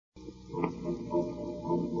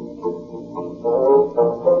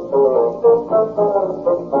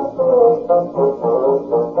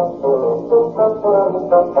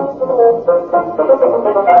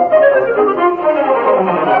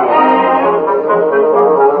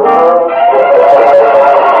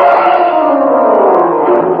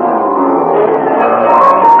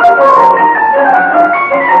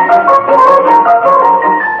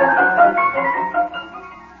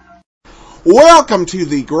Welcome to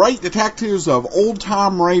the Great Detectives of Old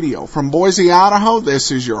Time Radio. From Boise, Idaho,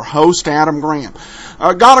 this is your host, Adam Graham.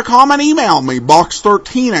 Got a comment? Email me,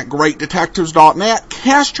 box13 at greatdetectives.net.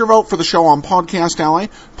 Cast your vote for the show on Podcast Alley,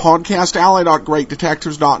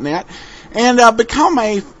 podcastalley.greatdetectives.net. And become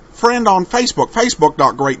a friend on Facebook,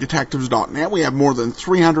 facebook.greatdetectives.net. We have more than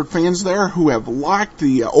 300 fans there who have liked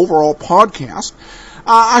the overall podcast.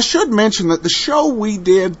 I should mention that the show we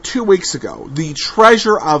did 2 weeks ago, The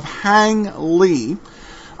Treasure of Hang Lee,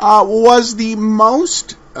 was the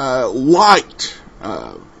most liked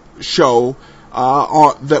show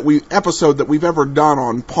episode that we've ever done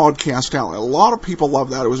on Podcast Alley. A lot of people love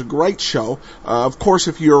that. It was a great show. Of course,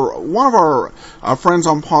 if you're one of our friends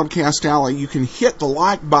on Podcast Alley, you can hit the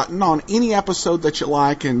like button on any episode that you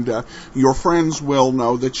like, and your friends will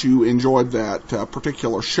know that you enjoyed that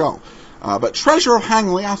particular show. But Treasure of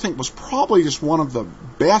Hang Lee, I think, was probably just one of the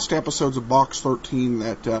best episodes of Box 13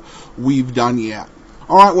 that we've done yet.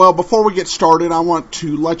 All right, well, before we get started, I want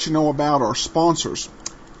to let you know about our sponsors.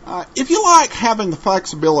 If you like having the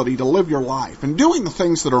flexibility to live your life and doing the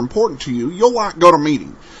things that are important to you, you'll like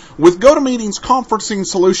GoToMeeting. With GoToMeeting's conferencing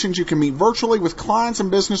solutions, you can meet virtually with clients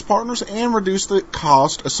and business partners and reduce the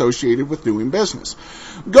cost associated with doing business.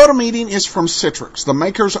 GoToMeeting is from Citrix, the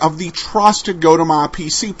makers of the trusted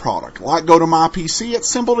GoToMyPC product. Like GoToMyPC, it's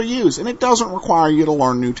simple to use, and it doesn't require you to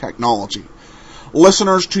learn new technology.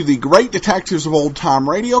 Listeners to the Great Detectives of Old Time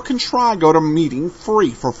Radio can try GoToMeeting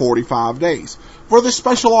free for 45 days. For this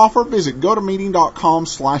special offer, visit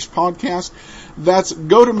gotomeeting.com/podcast. That's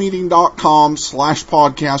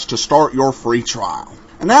gotomeeting.com/podcast to start your free trial.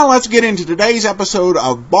 And now let's get into today's episode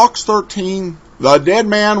of Box 13, The Dead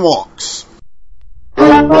Man Walks.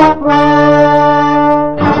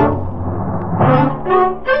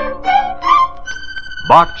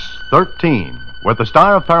 Box 13, with the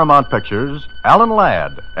star of Paramount Pictures, Alan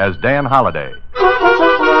Ladd, as Dan Holliday.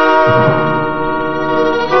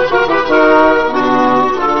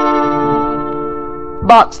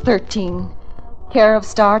 Box 13, care of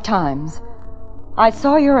Star Times. I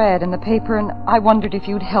saw your ad in the paper and I wondered if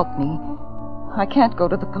you'd help me. I can't go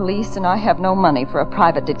to the police and I have no money for a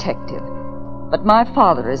private detective. But my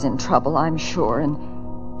father is in trouble, I'm sure, and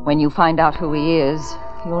when you find out who he is,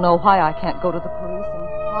 you'll know why I can't go to the police and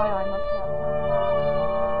why I must have...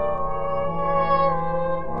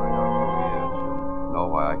 Know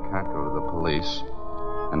why I can't go to the police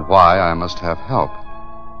and why I must have help.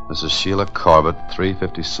 This is Sheila Corbett,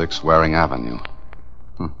 356 Waring Avenue.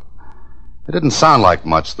 It didn't sound like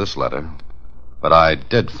much, this letter, but I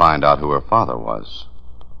did find out who her father was.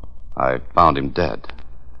 I found him dead,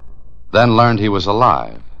 then learned he was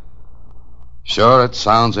alive. Sure, it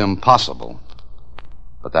sounds impossible,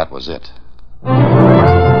 but that was it.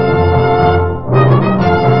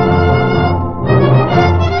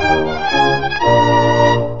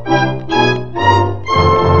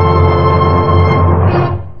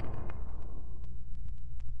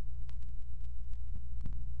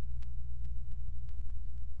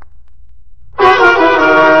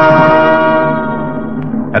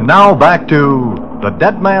 And now back to The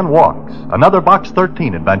Dead Man Walks, another Box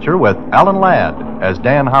 13 adventure with Alan Ladd as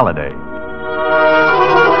Dan Holliday.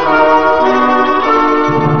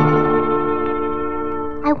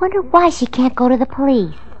 I wonder why she can't go to the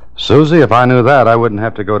police. Susie, if I knew that, I wouldn't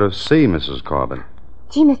have to go to see Mrs. Corbett.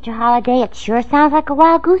 Gee, Mr. Holliday, it sure sounds like a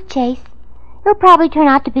wild goose chase. It'll probably turn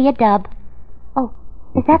out to be a dub. Oh,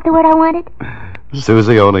 is that the word I wanted?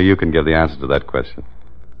 Susie, only you can give the answer to that question.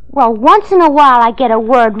 Well, once in a while I get a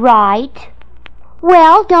word right.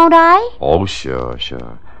 Well, don't I? Oh, sure.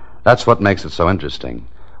 That's what makes it so interesting.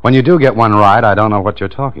 When you do get one right, I don't know what you're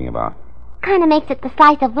talking about. Kind of makes it the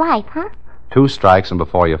slice of life, huh? 2 strikes, and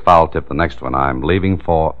before you foul tip the next one, I'm leaving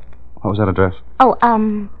for... What was that address?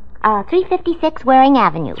 356 Waring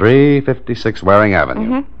Avenue. 356 Waring Avenue.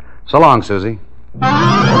 Mm-hmm. So long, Susie.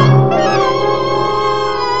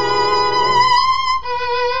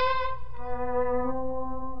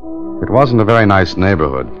 It wasn't a very nice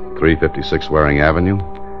neighborhood, 356 Waring Avenue.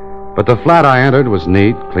 But the flat I entered was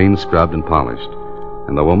neat, clean scrubbed and polished.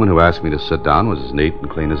 And the woman who asked me to sit down was as neat and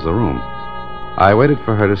clean as the room. I waited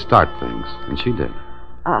for her to start things, and she did.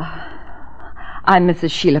 I'm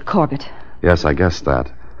Mrs. Sheila Corbett. Yes, I guessed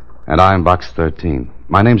that. And I'm Box 13.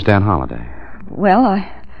 My name's Dan Holliday. Well,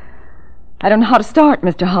 I don't know how to start,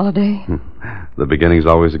 Mr. Holliday. The beginning's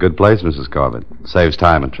always a good place, Mrs. Corbett. Saves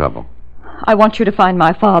time and trouble. I want you to find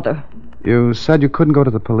my father. You said you couldn't go to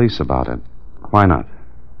the police about it. Why not?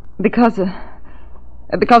 Because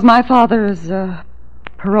my father is a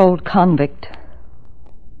paroled convict.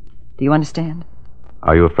 Do you understand?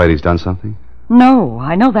 Are you afraid he's done something? No,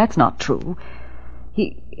 I know that's not true.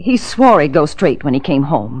 He swore he'd go straight when he came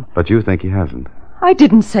home. But you think he hasn't. I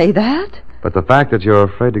didn't say that. But the fact that you're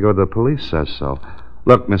afraid to go to the police says so.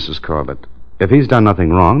 Look, Mrs. Corbett, if he's done nothing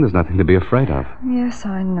wrong, there's nothing to be afraid of. Yes,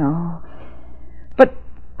 I know. But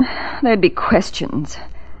there'd be questions.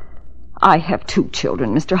 I have 2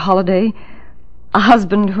 children, Mr. Holliday. A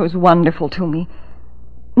husband who's wonderful to me.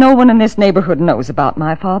 No one in this neighborhood knows about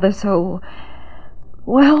my father, so...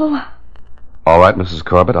 Well... All right, Mrs.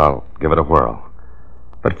 Corbett, I'll give it a whirl.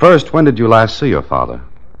 But first, when did you last see your father?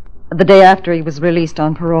 The day after he was released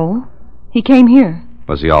on parole. He came here.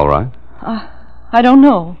 Was he all right? I don't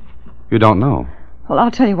know. You don't know? Well,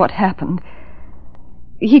 I'll tell you what happened.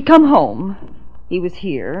 He'd come home. He was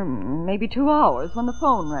here maybe 2 hours when the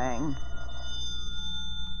phone rang.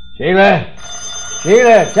 Sheila?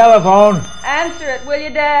 Sheila, telephone. Answer it, will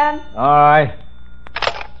you, Dad? All right.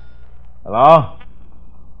 Hello?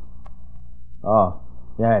 Oh,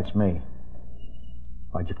 yeah, it's me.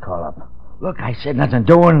 Why'd you call up? Look, I said nothing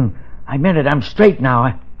doing. I meant it. I'm straight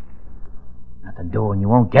now. Nothing doing. You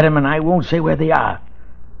won't get him, and I won't say where they are.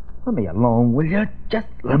 Let me alone, will you? Just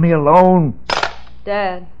let me alone.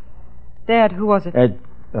 Dad, who was it?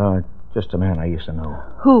 Just a man I used to know.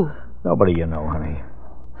 Who? Nobody you know, honey.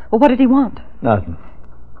 Well, what did he want? Nothing.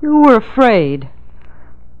 You were afraid.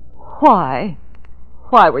 Why?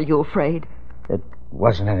 Why were you afraid? It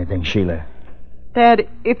wasn't anything, Sheila. Dad,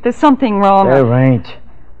 if there's something wrong... There ain't.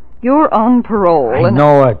 You're on parole, I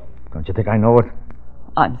know it. Don't you think I know it?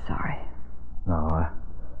 I'm sorry. No,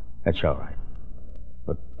 that's all right.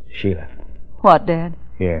 But, Sheila... What, Dad?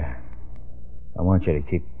 Here. I want you to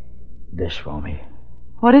keep this for me.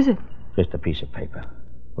 What is it? Just a piece of paper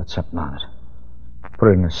with something on it. Put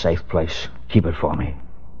it in a safe place. Keep it for me.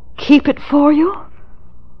 Keep it for you?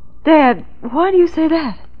 Dad, why do you say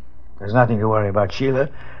that? There's nothing to worry about, Sheila.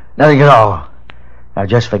 Nothing at all. Now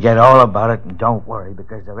just forget all about it and don't worry,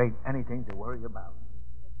 because there ain't anything to worry about.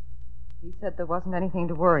 He said there wasn't anything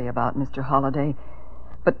to worry about, Mr. Holliday.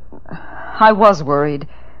 But I was worried.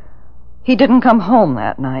 He didn't come home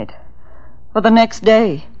that night. Or the next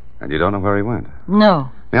day. And you don't know where he went? No.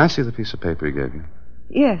 May I see the piece of paper he gave you?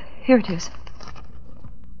 Yeah, here it is.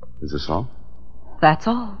 Is this all? That's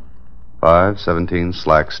all. 517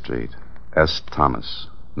 Slack Street, S. Thomas,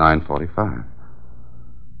 945.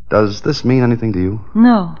 Does this mean anything to you?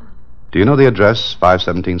 No. Do you know the address,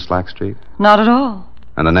 517 Slack Street? Not at all.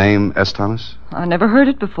 And the name, S. Thomas? I never heard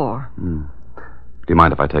it before. Do you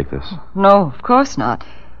mind if I take this? No, of course not.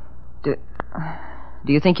 Do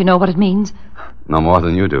you think you know what it means? No more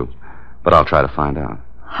than you do. But I'll try to find out.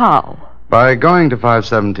 How? By going to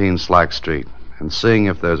 517 Slack Street and seeing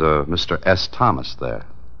if there's a Mr. S. Thomas there.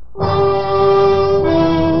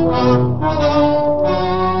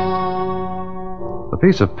 The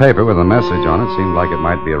piece of paper with a message on it seemed like it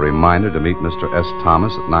might be a reminder to meet Mr. S.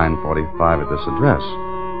 Thomas at 9:45 at this address.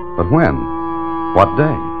 But when? What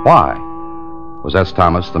day? Why? Was S.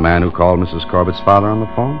 Thomas the man who called Mrs. Corbett's father on the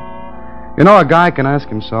phone? You know, a guy can ask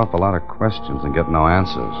himself a lot of questions and get no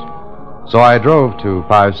answers. So I drove to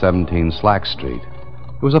 517 Slack Street.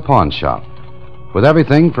 It was a pawn shop with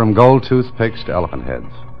everything from gold toothpicks to elephant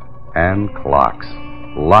heads. And clocks.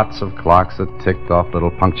 Lots of clocks that ticked off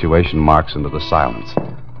little punctuation marks into the silence.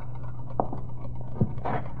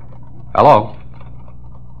 Hello?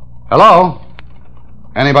 Hello?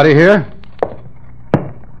 Anybody here?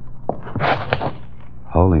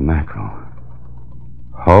 Holy mackerel.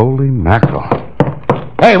 Holy mackerel.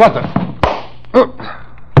 Hey, what the...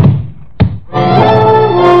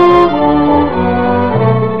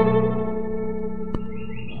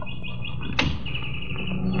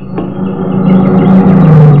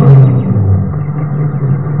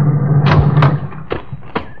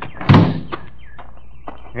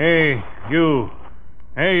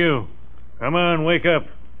 Hey, you. Come on, wake up.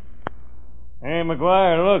 Hey,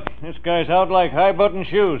 McGuire, look. This guy's out like high-button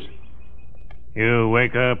shoes. You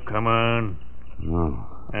wake up, come on. Oh.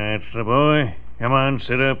 That's the boy. Come on,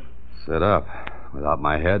 sit up. Sit up. Without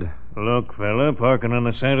my head? Look, fella, parking on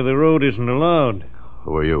the side of the road isn't allowed.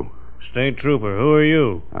 Who are you? State trooper. Who are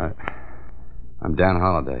you? I'm Dan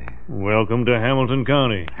Holliday. Welcome to Hamilton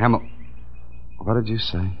County. What did you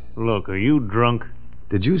say? Look, are you drunk?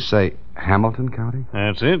 Did you say Hamilton County?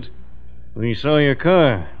 That's it. We saw your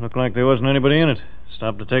car. Looked like there wasn't anybody in it.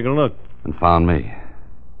 Stopped to take a look. And found me.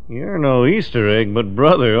 You're no Easter egg, but,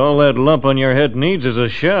 brother, all that lump on your head needs is a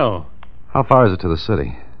shell. How far is it to the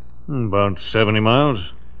city? About 70 miles.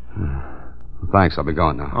 Thanks, I'll be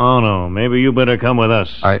going now. Oh, no. Maybe you better come with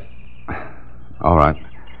us. All right.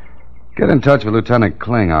 Get in touch with Lieutenant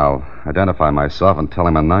Kling. I'll identify myself and tell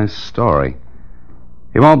him a nice story.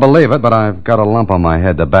 He won't believe it, but I've got a lump on my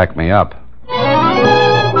head to back me up.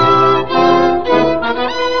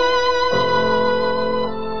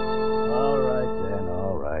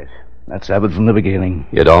 All right. Let's have it from the beginning.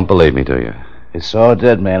 You don't believe me, do you? You saw a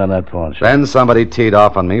dead man on that pawn shop. Then somebody teed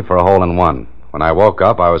off on me for a hole-in-one. When I woke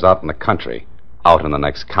up, I was out in the country. Out in the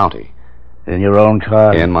next county. In your own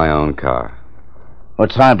car? In my own car. What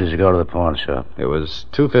time did you go to the pawn shop? It was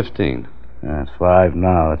 2:15. It's 5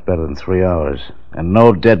 now. That's better than 3 hours. And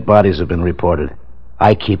no dead bodies have been reported.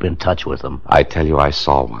 I keep in touch with them. I tell you, I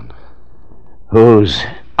saw one. Whose?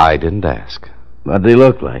 I didn't ask. What did he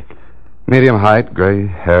look like? Medium height, gray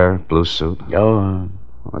hair, blue suit. Go on.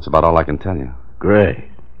 Well, that's about all I can tell you. Gray.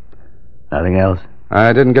 Nothing else?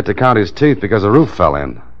 I didn't get to count his teeth because the roof fell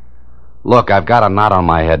in. Look, I've got a knot on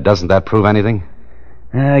my head. Doesn't that prove anything?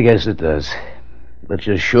 I guess it does. But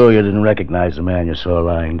you're sure you didn't recognize the man you saw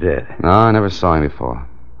lying dead? No, I never saw him before.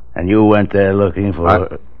 And you went there looking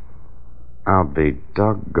for... I'll be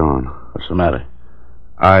doggone. What's the matter?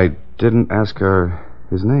 I didn't ask her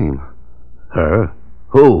his name. Her?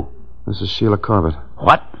 Who? Mrs. Sheila Corbett.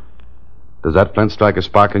 What? Does that flint strike a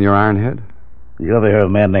spark in your iron head? You ever hear of a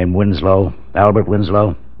man named Winslow? Albert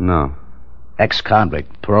Winslow? No.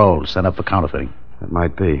 Ex-convict, paroled, sent up for counterfeiting. That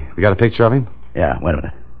might be. You got a picture of him? Yeah, wait a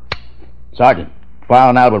minute. Sergeant, file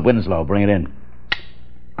on Albert Winslow. Bring it in.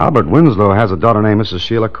 Albert Winslow has a daughter named Mrs.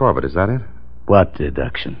 Sheila Corbett. Is that it? What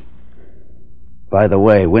deduction? By the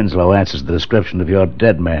way, Winslow answers the description of your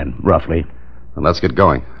dead man, roughly. Then let's get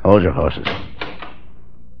going. Hold your horses.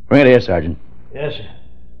 Bring it here, Sergeant. Yes, sir.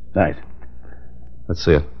 Nice. Let's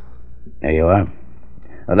see it. There you are.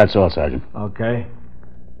 That's all, Sergeant. Okay.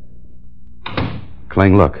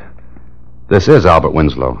 Kling, look. This is Albert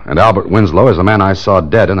Winslow, and Albert Winslow is the man I saw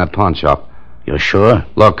dead in that pawn shop. You're sure?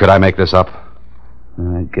 Look, could I make this up?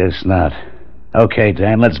 I guess not. Okay,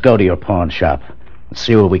 Dan, let's go to your pawn shop. Let's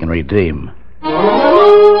see what we can redeem.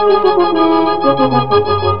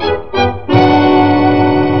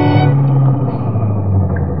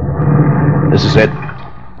 This is it.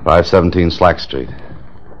 517 Slack Street.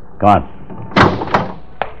 Go on.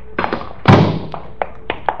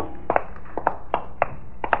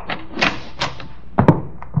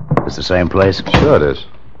 It's the same place? Sure it is.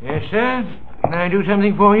 Yes, sir. Can I do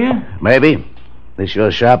something for you? Maybe. This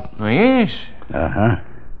your shop? Oh, yes. Uh-huh.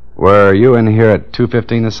 Were you in here at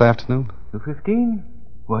 2:15 this afternoon? 2:15?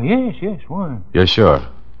 Well, yes, why? You're sure?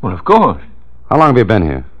 Well, of course. How long have you been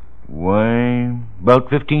here? Why, about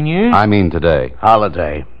 15 years. I mean today.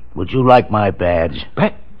 Holiday. Would you like my badge?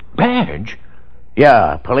 Badge?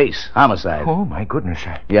 Yeah, police. Homicide. Oh, my goodness,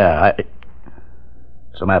 sir. Yeah,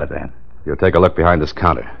 What's the matter, Dan? You'll take a look behind this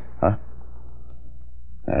counter. Huh?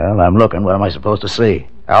 Well, I'm looking. What am I supposed to see?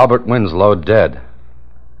 Albert Winslow dead.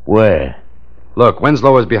 Where? Look,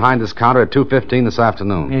 Winslow was behind this counter at 2:15 this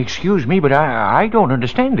afternoon. Excuse me, but I don't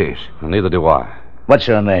understand this. And neither do I. What's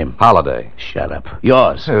your name? Holiday. Shut up.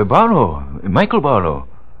 Yours. Barlow. Michael Barlow.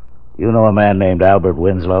 You know a man named Albert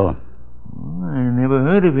Winslow? I never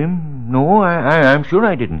heard of him. No, I'm sure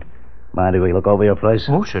I didn't. Mind if we look over your place?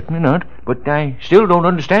 Oh, certainly not. But I still don't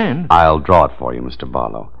understand. I'll draw it for you, Mr.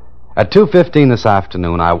 Barlow. At 2:15 this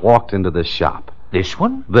afternoon, I walked into this shop. This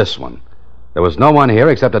one? This one. There was no one here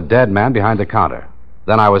except a dead man behind the counter.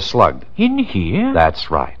 Then I was slugged. In here? That's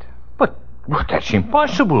right. But that's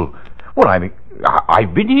impossible. Well,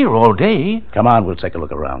 I've been here all day. Come on, we'll take a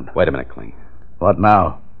look around. Wait a minute, Kling. What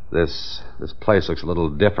now? This place looks a little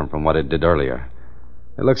different from what it did earlier.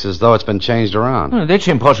 It looks as though it's been changed around. Well, that's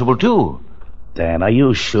impossible, too. Dan, are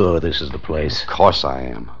you sure this is the place? Of course I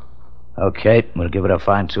am. Okay, we'll give it a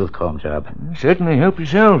fine-tooth comb job. Certainly, help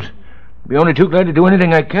yourselves. Be only too glad to do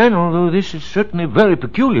anything I can, although this is certainly very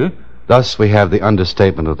peculiar. Thus, we have the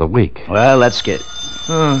understatement of the week. Well, let's get...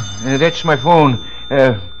 That's my phone.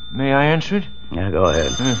 May I answer it? Yeah, go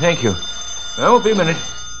ahead. Thank you. I won't be a minute.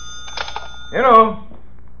 Hello?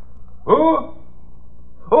 Who?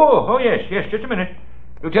 Oh, yes, just a minute.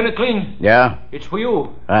 Lieutenant Kling. Yeah? It's for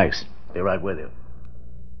you. Thanks. Be right with you.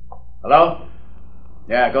 Hello?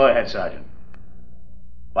 Yeah, go ahead, Sergeant.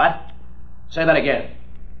 What? Say that again.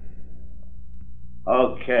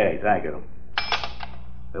 Okay, thank you.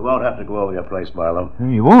 We won't have to go over your place, Barlow.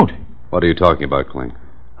 You won't? What are you talking about, Kling?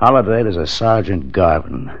 Holiday, there's a Sergeant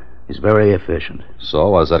Garvin. He's very efficient.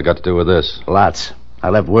 So, what's that got to do with this? Lots. I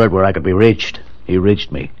left word where I could be reached. He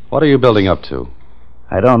reached me. What are you building up to?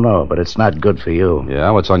 I don't know, but it's not good for you. Yeah,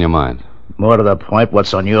 what's on your mind? More to the point,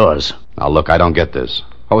 what's on yours? Now, look, I don't get this.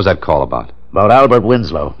 What was that call about? About Albert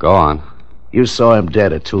Winslow. Go on. You saw him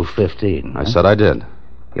dead at 2:15. I said I did.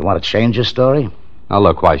 You want to change your story? Now,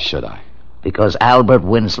 look, why should I? Because Albert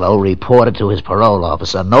Winslow reported to his parole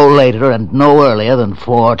officer no later and no earlier than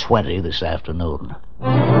 4:20 this afternoon.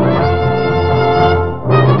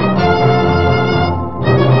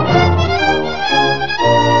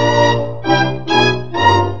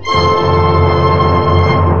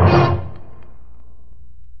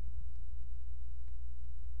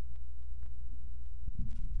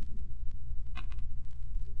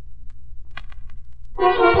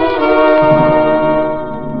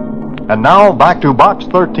 And now back to Box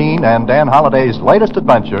 13 and Dan Holliday's latest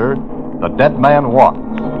adventure, The Dead Man Walks.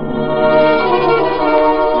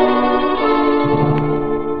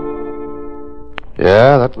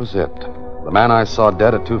 Yeah, that was it. The man I saw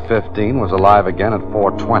dead at 2:15 was alive again at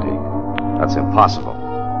 4:20. That's impossible.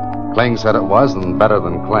 Kling said it was, and better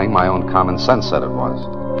than Kling, my own common sense said it was.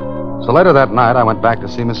 So later that night, I went back to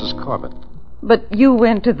see Mrs. Corbett. But you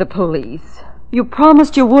went to the police. You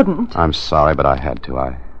promised you wouldn't. I'm sorry, but I had to.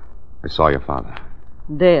 I saw your father.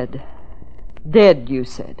 Dead. Dead, you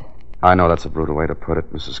said. I know that's a brutal way to put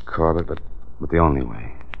it, Mrs. Corbett, but the only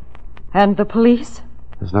way. And the police?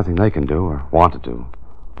 There's nothing they can do or want to do.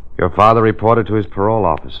 Your father reported to his parole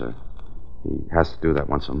officer. He has to do that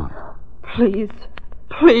once a month. Please,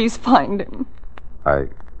 please find him. I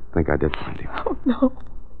think I did find him. Oh, no.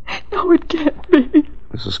 No, it can't be.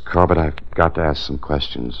 Mrs. Corbett, I've got to ask some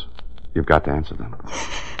questions. You've got to answer them.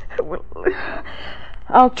 Well,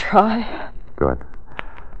 I'll try. Good.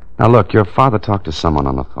 Now, look, your father talked to someone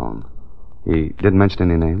on the phone. He didn't mention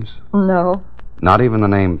any names? No. Not even the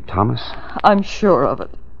name Thomas? I'm sure of it.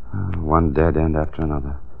 One dead end after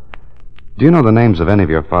another. Do you know the names of any of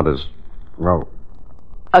your father's, well...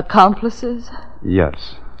 Accomplices?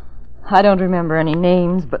 Yes. I don't remember any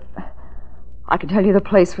names, but I can tell you the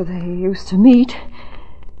place where they used to meet.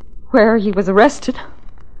 Where he was arrested.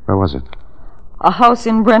 Where was it? A house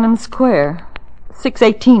in Brennan Square.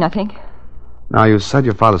 618, I think. Now, you said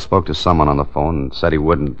your father spoke to someone on the phone and said he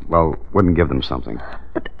wouldn't give them something.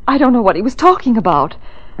 But I don't know what he was talking about.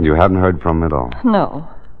 And you haven't heard from him at all? No.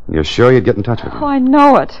 You're sure you'd get in touch with him? Oh, I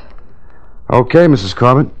know it. Okay, Mrs.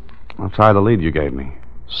 Corbett. I'll try the lead you gave me.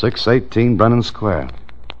 618 Brennan Square.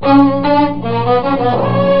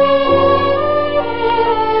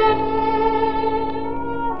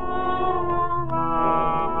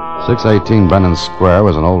 618 Brennan Square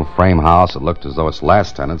was an old frame house that looked as though its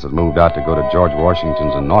last tenants had moved out to go to George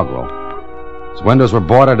Washington's inaugural. Its windows were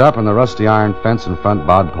boarded up, and the rusty iron fence in front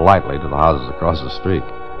bowed politely to the houses across the street.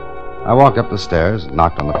 I walked up the stairs and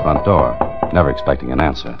knocked on the front door, never expecting an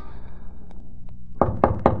answer.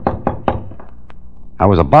 I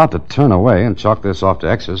was about to turn away and chalk this off to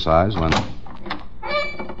exercise when...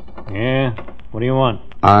 Yeah? What do you want?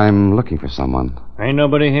 I'm looking for someone. Ain't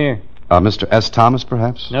nobody here. Mr. S. Thomas,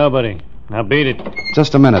 perhaps? Nobody. Now beat it.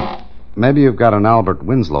 Just a minute. Maybe you've got an Albert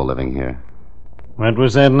Winslow living here. What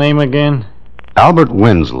was that name again? Albert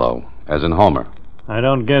Winslow, as in Homer. I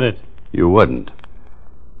don't get it. You wouldn't.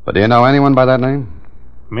 But do you know anyone by that name?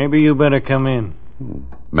 Maybe you better come in.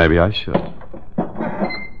 Maybe I should.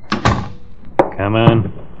 Come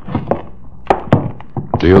on.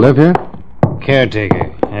 Do you live here?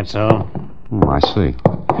 Caretaker, that's all. I see.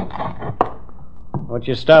 What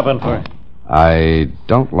you stopping for? I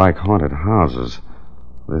don't like haunted houses.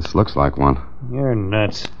 This looks like one. You're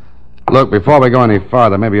nuts. Look, before we go any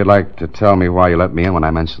farther, maybe you'd like to tell me why you let me in when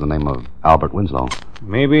I mentioned the name of Albert Winslow.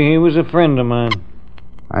 Maybe he was a friend of mine.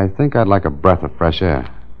 I think I'd like a breath of fresh air.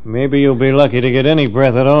 Maybe you'll be lucky to get any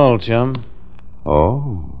breath at all, chum.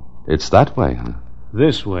 Oh, it's that way, huh?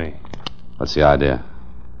 This way. What's the idea?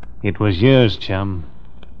 It was yours, chum.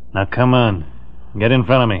 Now come on. Get in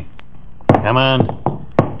front of me. Come on.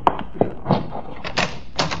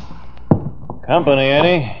 Company,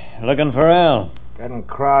 Eddie. Looking for Al. Getting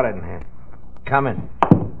crowded in here. Coming.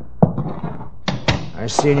 I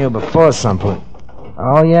seen you before someplace.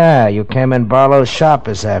 Oh, yeah, you came in Barlow's shop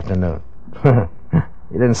this afternoon. You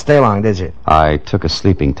didn't stay long, did you? I took a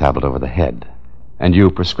sleeping tablet over the head. And you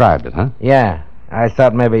prescribed it, huh? Yeah. I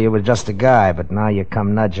thought maybe you were just a guy, but now you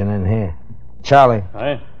come nudging in here. Charlie.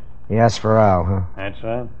 Right? You asked for Al, huh? That's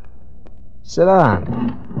right. Sit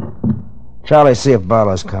down. Charlie, see if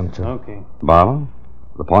Barlow's come to. Okay. Barlow?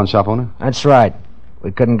 The pawn shop owner? That's right.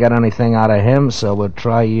 We couldn't get anything out of him, so we'll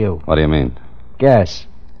try you. What do you mean? Guess.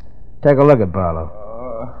 Take a look at Barlow.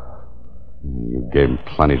 You gave him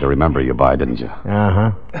plenty to remember you by, didn't you?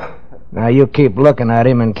 Uh-huh. Now you keep looking at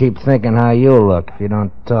him and keep thinking how you'll look if you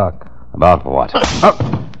don't talk. About what?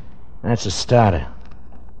 That's a starter.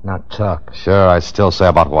 Now talk. Sure, I still say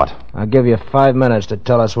about what? I'll give you 5 minutes to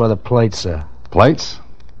tell us where the plates are. Plates?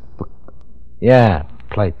 Yeah,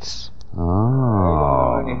 plates.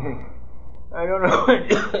 Oh. I don't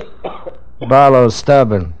know. Barlow's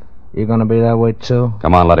stubborn. You gonna be that way, too?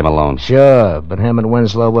 Come on, let him alone. Sure, but him and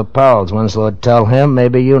Winslow were pals. Winslow would tell him.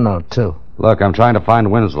 Maybe you know, too. Look, I'm trying to find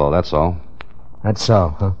Winslow, that's all. That's all,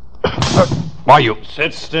 huh? Why, you...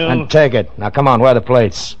 Sit still. And take it. Now, come on, where are the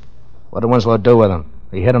plates? What did Winslow do with them?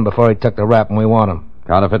 He hit him before he took the rap, and we want him.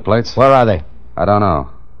 Counterfeit plates? Where are they? I don't know.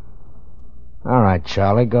 All right,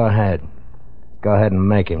 Charlie, go ahead. Go ahead and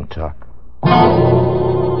make him talk.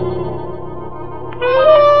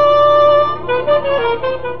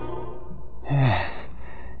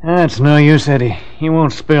 That's no use, Eddie. He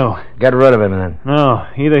won't spill. Get rid of him, then. No,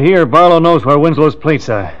 either he or Barlow knows where Winslow's plates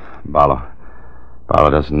are. Barlow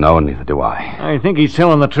doesn't know, neither do I. I think he's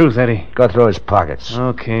telling the truth, Eddie. Go through his pockets.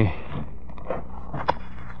 Okay.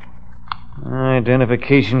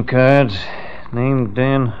 Identification cards. Name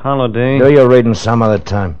Dan Holliday. Do your reading some other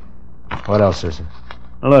time. What else is it?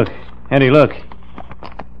 Look. Eddie, look.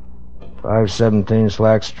 517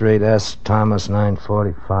 Slack Street, S. Thomas,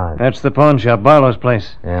 945. That's the pawn shop, Barlow's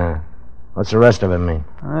place. Yeah. What's the rest of it mean?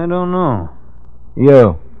 I don't know.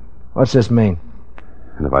 You. What's this mean?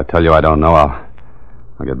 And if I tell you I don't know, I'll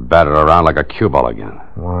get battered around like a cue ball again.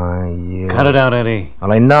 Why, you... Cut it out, Eddie.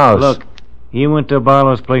 Well, he knows. Look, he went to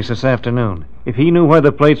Barlow's place this afternoon. If he knew where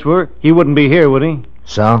the plates were, he wouldn't be here, would he?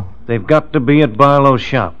 So? They've got to be at Barlow's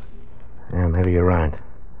shop. Yeah, maybe you're right.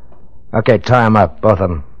 Okay, tie him up, both of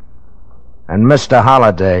them. And Mr.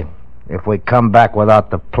 Holliday, if we come back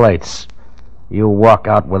without the plates, you walk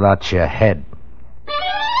out without your head.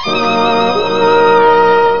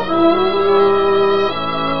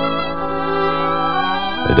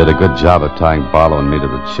 They did a good job of tying Barlow and me to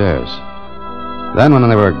the chairs. Then, when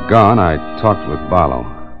they were gone, I talked with Barlow.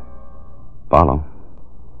 Barlow,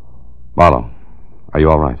 are you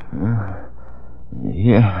all right?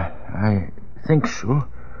 Yeah, I think so.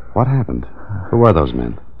 What happened? Who were those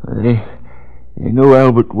men? They knew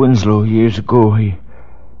Albert Winslow years ago. He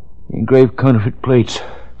engraved counterfeit plates.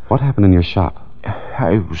 What happened in your shop?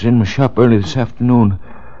 I was in my shop early this afternoon.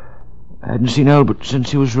 I hadn't seen Albert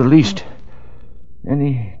since he was released. Then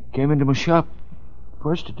he came into my shop.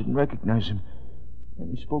 First, I didn't recognize him.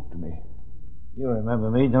 Then he spoke to me. You remember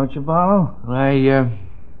me, don't you, Barlow?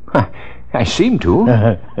 I seem to.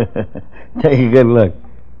 Take a good look.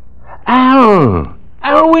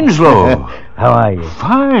 Al Winslow. How are you?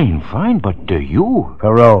 Fine, but you?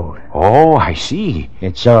 Paroled. Oh, I see.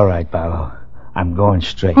 It's all right, Barlow. I'm going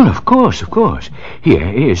straight. Well, of course.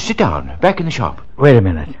 Here, sit down, back in the shop. Wait a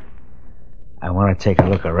minute. I want to take a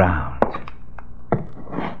look around.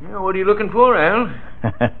 Yeah, what are you looking for, Al?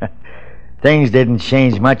 Things didn't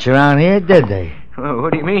change much around here, did they? Well,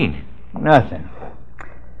 what do you mean? Nothing.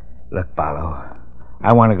 Look, Barlow,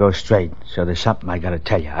 I want to go straight, so there's something I got to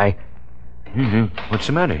tell you. What's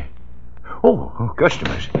the matter? Oh,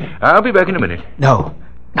 customers. I'll be back in a minute. No,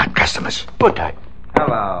 not customers. But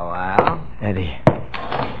Hello, Al. Eddie.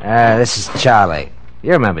 This is Charlie.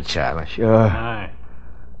 You remember Charlie? Sure. Hi.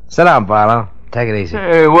 Sit down, Barlow. Take it easy.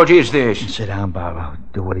 What is this? Sit down, Barlow.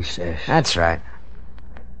 Do what he says. That's right.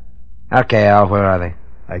 Okay, Al, where are they?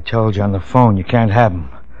 I told you on the phone you can't have them.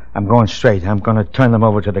 I'm going straight. I'm going to turn them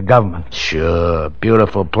over to the government. Sure.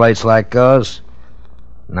 Beautiful plates like those?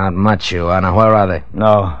 Not much, you, Anna. Where are they?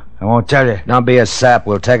 No, I won't tell you. Don't be a sap.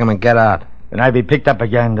 We'll take them and get out. Then I'd be picked up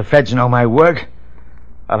again. The feds know my work.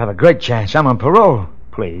 I'll have a great chance. I'm on parole.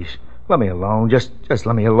 Please, let me alone. Just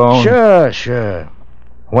let me alone. Sure.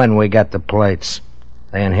 When we get the plates.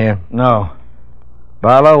 They in here? No.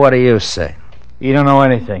 Barlow, what do you say? You don't know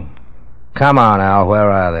anything. Come on, Al. Where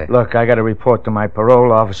are they? Look, I got to report to my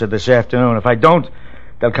parole officer this afternoon. If I don't,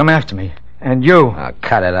 they'll come after me. And you. Oh,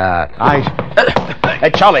 cut it out. Hey,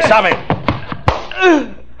 Charlie, stop me!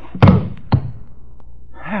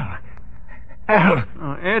 Al.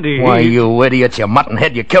 Oh, Eddie. Why, you idiots, you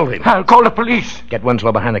muttonhead, you killed him. Al, call the police. Get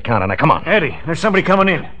Winslow behind the counter. Now, come on. Eddie, there's somebody coming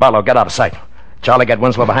in. Barlow, get out of sight. Charlie, get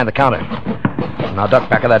Winslow behind the counter. Now duck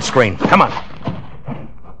back of that screen. Come on.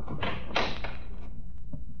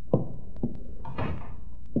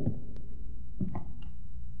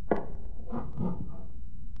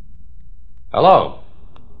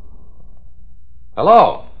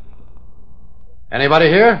 Hello? Anybody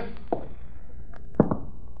here?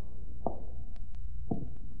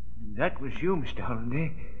 That was you, Mr.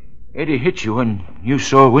 Holliday. Eddie hit you when you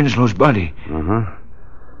saw Winslow's body. Uh-huh.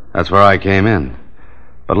 That's where I came in.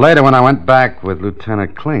 But later when I went back with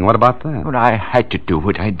Lieutenant Kling, what about that? Well, I had to do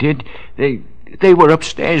what I did. They were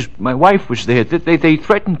upstairs. My wife was there. They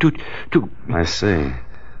threatened to... I see.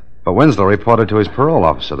 But Winslow reported to his parole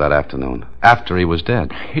officer that afternoon, after he was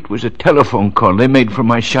dead. It was a telephone call they made from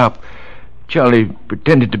my shop. Charlie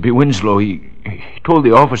pretended to be Winslow. He told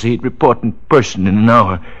the officer he'd report in person in an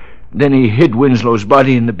hour. Then he hid Winslow's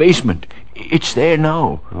body in the basement. It's there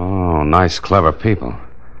now. Oh, nice, clever people.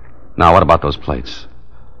 Now, what about those plates?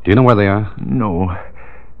 Do you know where they are? No,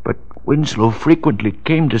 but Winslow frequently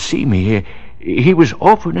came to see me. He was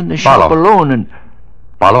often in the shop alone and...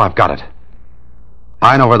 Barlow, I've got it.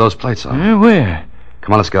 I know where those plates are. Where?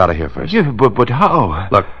 Come on, let's get out of here first. Yeah, but how?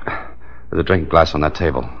 Look, there's a drinking glass on that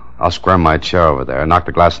table. I'll square my chair over there and knock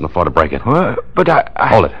the glass on the floor to break it. But I...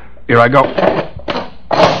 Hold it. Here I go.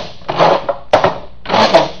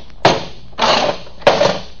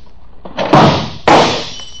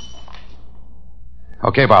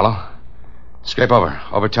 Okay, Barlow. Scrape over.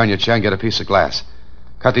 Overturn your chair and get a piece of glass.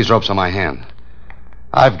 Cut these ropes on my hand.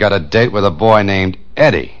 I've got a date with a boy named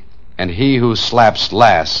Eddie. And he who slaps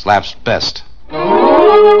last slaps best.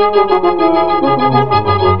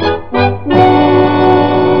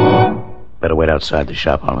 Better wait outside the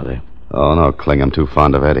shop, Holiday. Oh, no, Kling. I'm too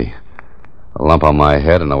fond of Eddie. A lump on my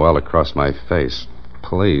head and a welt across my face.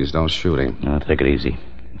 Please, don't shoot him. No, take it easy.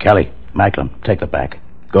 Kelly, Macklin, take the back.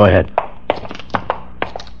 Go ahead.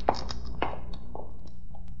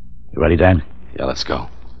 You ready, Dan? Yeah, let's go.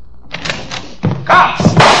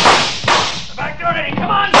 Cops! The back door, Eddie, come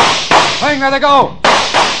on! Kling, there they go!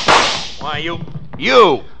 Why, you...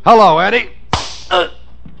 Hello, Eddie.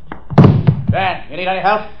 Dan, you need any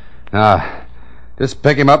help? Just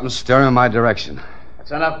pick him up and steer him in my direction.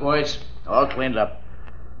 That's enough, boys. All cleaned up.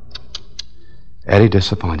 Eddie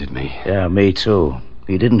disappointed me. Yeah, me too.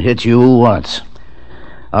 He didn't hit you once.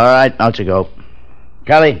 All right, out you go.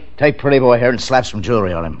 Kelly, take Pretty Boy here and slap some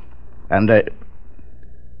jewelry on him. And,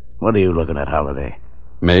 what are you looking at, Holiday?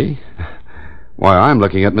 Me? Why, I'm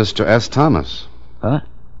looking at Mr. S. Thomas. Huh?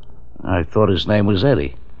 I thought his name was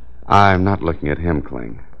Eddie. I'm not looking at him,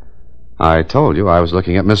 Kling. I told you I was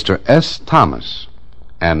looking at Mr. S. Thomas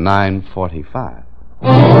and 945.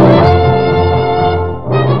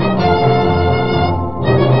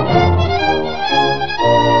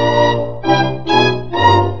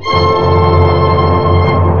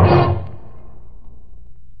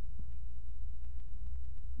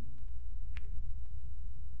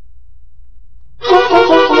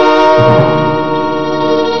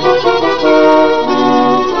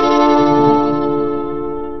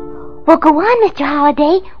 Well, go on, Mr.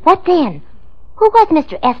 Holliday. What then? Who was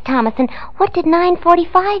Mr. S. Thomas, and what did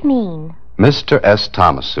 945 mean? Mr. S.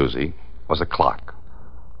 Thomas, Susie, was a clock.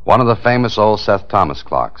 One of the famous old Seth Thomas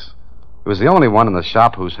clocks. It was the only one in the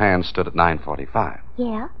shop whose hand stood at 9:45.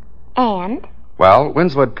 Yeah? And? Well,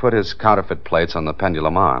 Winslow had put his counterfeit plates on the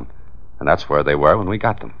pendulum arm, and that's where they were when we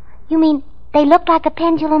got them. You mean they looked like a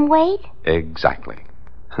pendulum weight? Exactly.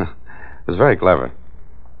 It was very clever.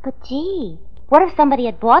 But gee, what if somebody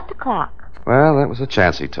had bought the clock? Well, that was a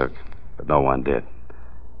chance he took, but no one did.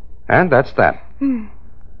 And that's that.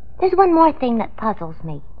 There's one more thing that puzzles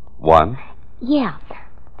me. One? Yeah.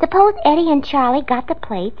 Suppose Eddie and Charlie got the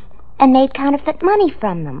plates and made counterfeit money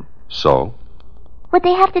from them. So? Would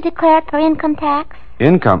they have to declare it for income tax?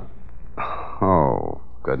 Income? Oh,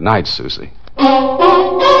 good night, Susie.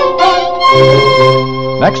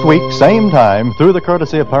 Next week, same time, through the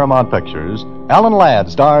courtesy of Paramount Pictures, Alan Ladd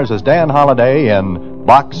stars as Dan Holliday in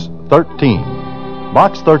Box 13.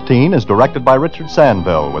 Box 13 is directed by Richard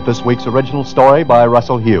Sandville, with this week's original story by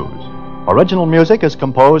Russell Hughes. Original music is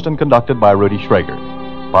composed and conducted by Rudy Schrager.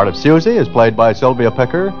 Part of Susie is played by Sylvia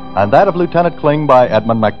Picker, and that of Lieutenant Kling by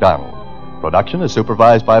Edmund MacDonald. Production is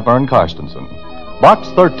supervised by Vern Karstensen. Box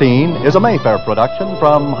 13 is a Mayfair production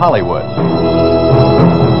from Hollywood.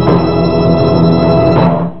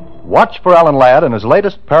 Watch for Alan Ladd in his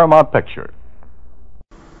latest Paramount picture.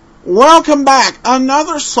 Welcome back.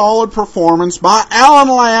 Another solid performance by Alan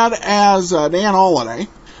Ladd as Dan Holliday.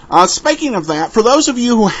 Speaking of that, for those of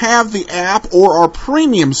you who have the app or our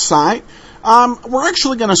premium site, we're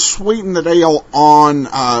actually going to sweeten the deal on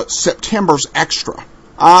September's extra.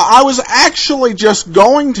 I was actually just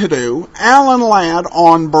going to do Alan Ladd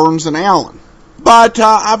on Burns and Allen. But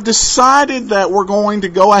I've decided that we're going to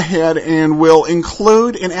go ahead and we'll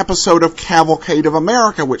include an episode of Cavalcade of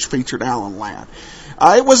America, which featured Alan Ladd.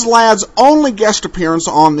 It was Ladd's only guest appearance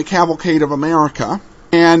on the Cavalcade of America,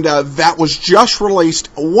 and that was just released,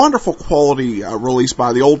 a wonderful quality release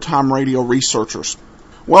by the Old Time Radio researchers.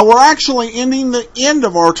 Well, we're actually ending the end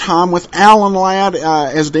of our time with Alan Ladd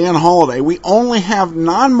as Dan Holliday. We only have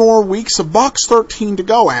 9 more weeks of Box 13 to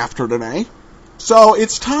go after today. So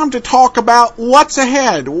it's time to talk about what's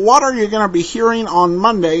ahead. What are you going to be hearing on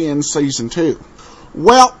Monday in Season 2?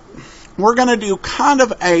 Well, we're going to do kind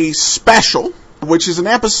of a special, which is an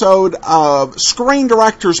episode of Screen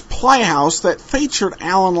Director's Playhouse that featured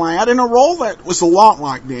Alan Ladd in a role that was a lot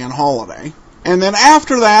like Dan Holliday. And then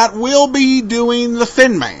after that, we'll be doing The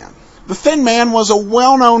Thin Man. The Thin Man was a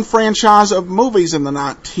well-known franchise of movies in the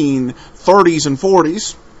 1930s and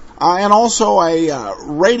 40s. And also a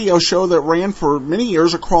radio show that ran for many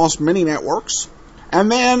years across many networks.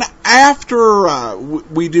 And then after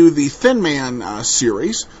we do the Thin Man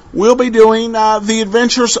series, we'll be doing The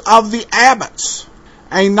Adventures of the Abbotts,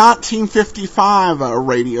 a 1955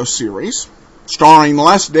 radio series starring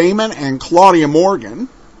Les Damon and Claudia Morgan.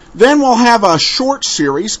 Then we'll have a short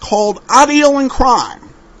series called Ideal in Crime,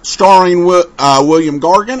 starring William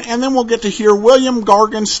Gargan, and then we'll get to hear William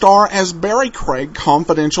Gargan star as Barry Craig,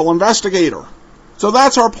 confidential investigator. So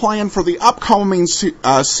that's our plan for the upcoming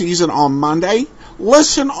season on Monday.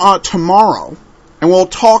 Listen tomorrow, and we'll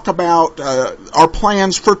talk about our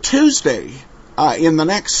plans for Tuesday in the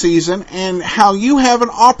next season and how you have an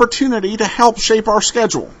opportunity to help shape our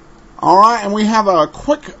schedule. All right, and we have a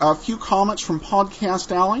few comments from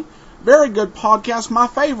Podcast Alley. Very good podcast, my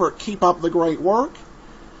favorite. Keep up the great work.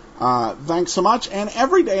 Thanks so much. And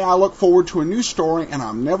every day I look forward to a new story, and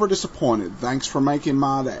I'm never disappointed. Thanks for making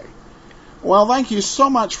my day. Well, thank you so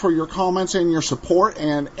much for your comments and your support.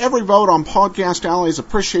 And every vote on Podcast Alley is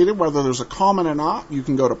appreciated, whether there's a comment or not. You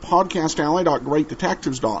can go to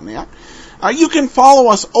podcastalley.greatdetectives.net. You can follow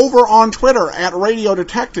us over on Twitter at Radio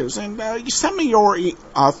Detectives. And you send me your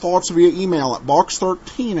thoughts via email at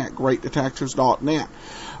box13@greatdetectives.net.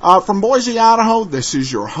 From Boise, Idaho, this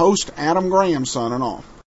is your host, Adam Graham, signing off.